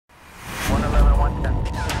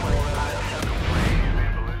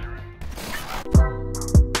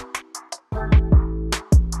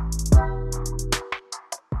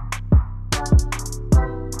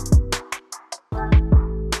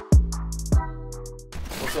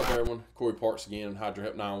What's up, everyone? Corey Parks again, Hydro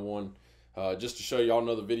Help 911. Just to show y'all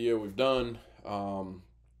another video we've done.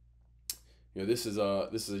 This is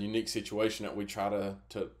a unique situation that we try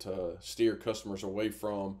to steer customers away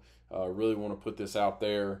from. Really want to put this out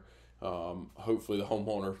there. Hopefully the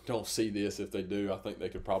homeowner don't see this. If they do, I think they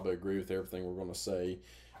could probably agree with everything we're going to say.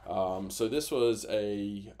 So this was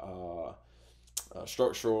a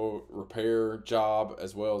structural repair job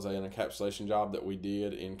as well as an encapsulation job that we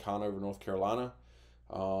did in Conover, North Carolina.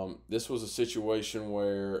 This was a situation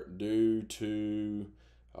where, due to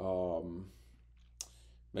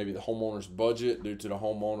maybe the homeowner's budget, due to the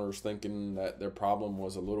homeowners thinking that their problem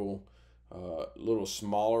was a little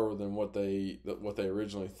smaller than what they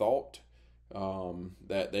originally thought,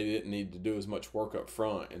 that they didn't need to do as much work up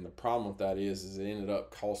front. And the problem with that is it ended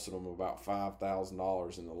up costing them about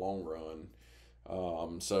 $5,000 in the long run.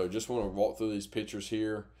 So just want to walk through these pictures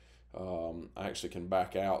here. I actually can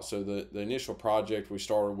back out. So the initial project we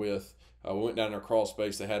started with, we went down their crawl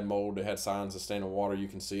space. They had mold. They had signs of standing water. You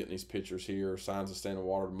can see it in these pictures here, signs of standing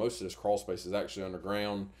water. Most of this crawl space is actually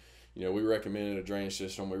underground. We recommended a drainage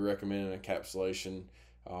system. We recommended an encapsulation.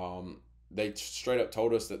 They straight up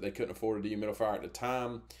told us that they couldn't afford a dehumidifier at the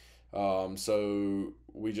time. So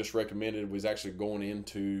we just recommended, we was actually going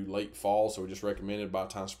into late fall, so we just recommended by the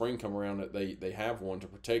time spring come around that they have one to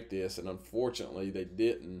protect this, and unfortunately they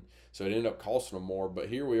didn't, so it ended up costing them more. But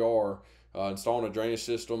here we are, installing a drainage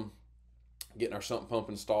system, getting our sump pump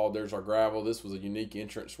installed. There's our gravel. This was a unique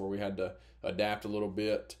entrance where we had to adapt a little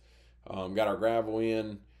bit. Got our gravel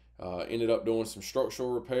in, ended up doing some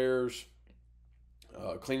structural repairs,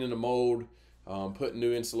 cleaning the mold, putting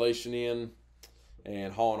new insulation in,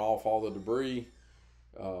 and hauling off all the debris.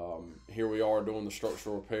 Here we are doing the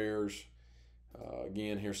structural repairs.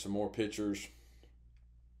 Again, here's some more pictures.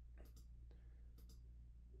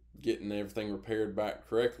 Getting everything repaired back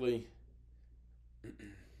correctly.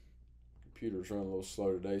 Computer's running a little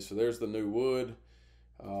slow today. So there's the new wood.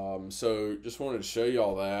 So just wanted to show you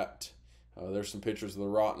all that. There's some pictures of the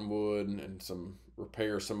rotten wood and some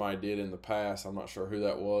repairs somebody did in the past. I'm not sure who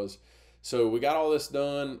that was. So we got all this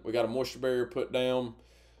done. We got a moisture barrier put down.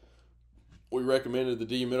 We recommended the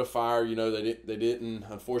dehumidifier. They didn't.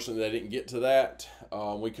 Unfortunately, they didn't get to that.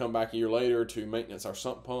 We come back a year later to maintenance our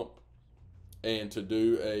sump pump and to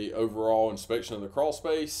do a overall inspection of the crawl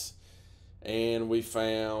space, and we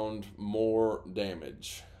found more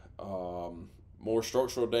damage, more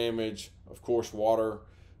structural damage. Of course, water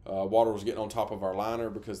was getting on top of our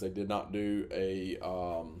liner because they did not do a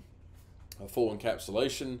full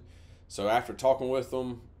encapsulation. So after talking with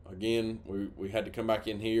them, again, we had to come back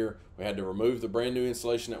in here. We had to remove the brand new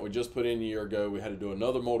insulation that we just put in a year ago. We had to do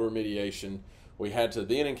another mold remediation. We had to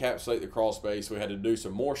then encapsulate the crawl space. We had to do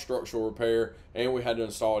some more structural repair, and we had to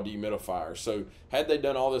install a dehumidifier. So had they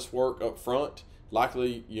done all this work up front,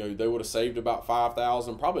 likely, they would have saved about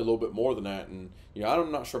 $5,000, probably a little bit more than that. And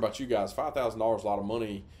I'm not sure about you guys, $5,000 is a lot of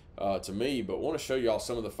money to me, but I want to show y'all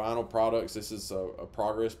some of the final products. This is a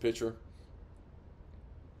progress picture.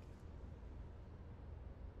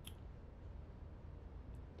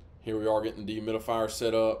 Here we are getting the dehumidifier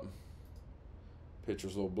set up.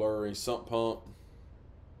 Picture's a little blurry. Sump pump.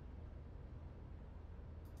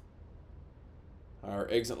 Our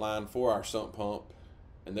exit line for our sump pump.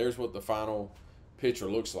 And there's what the final picture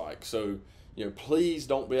looks like. So, please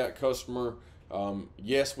don't be that customer.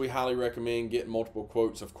 Yes, we highly recommend getting multiple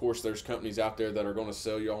quotes. Of course, there's companies out there that are going to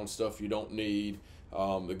sell you on stuff you don't need.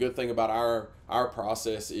 The good thing about our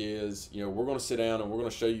process is, we're going to sit down and we're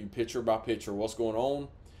going to show you picture by picture what's going on.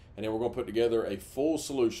 And then we're going to put together a full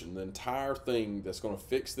solution, the entire thing that's going to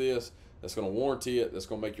fix this, that's going to warranty it, that's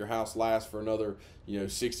going to make your house last for another,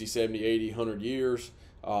 60, 70, 80, 100 years.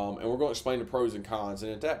 And we're going to explain the pros and cons.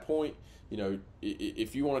 And at that point,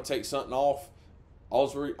 if you want to take something off,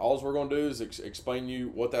 all we're going to do is explain you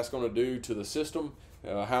what that's going to do to the system,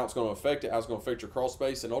 how it's going to affect it, how it's going to affect your crawl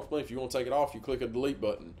space. And ultimately, if you want to take it off, you click a delete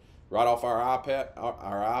button right off our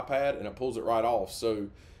iPad, and it pulls it right off. So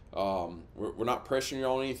we're not pressuring you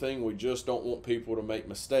on anything. We just don't want people to make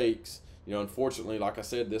mistakes. Unfortunately, like I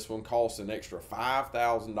said, this one costs an extra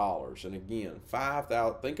 $5,000. And again,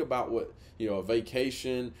 $5,000. Think about what a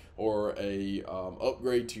vacation or a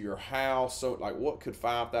upgrade to your house. So, like, what could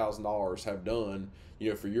 $5,000 have done?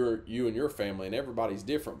 For you and your family, and everybody's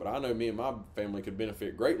different. But I know me and my family could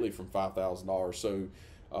benefit greatly from $5,000. So,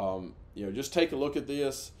 just take a look at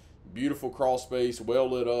this. Beautiful crawl space, well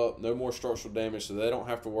lit up, no more structural damage, so they don't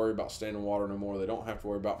have to worry about standing water no more. They don't have to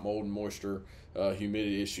worry about mold and moisture,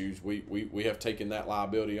 humidity issues. We have taken that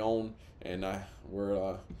liability on, and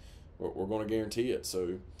we're going to guarantee it.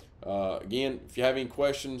 So again, if you have any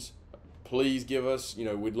questions, please give us,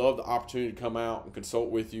 we'd love the opportunity to come out and consult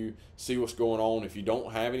with you, see what's going on. If you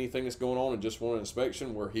don't have anything that's going on and just want an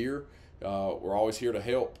inspection, we're here. We're always here to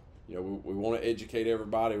help. We want to educate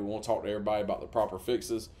everybody. We want to talk to everybody about the proper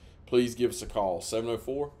fixes. Please give us a call,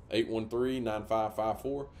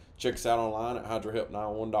 704-813-9554. Check us out online at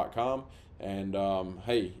hydrohelp911.com. And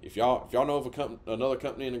hey, if y'all know of another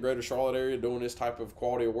company in the greater Charlotte area doing this type of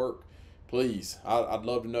quality of work, please, I'd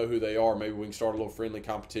love to know who they are. Maybe we can start a little friendly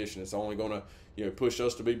competition. It's only going to push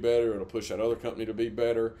us to be better. It'll push that other company to be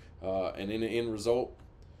better. And in the end result,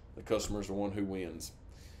 the customer's the one who wins.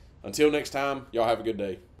 Until next time, y'all have a good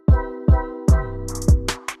day.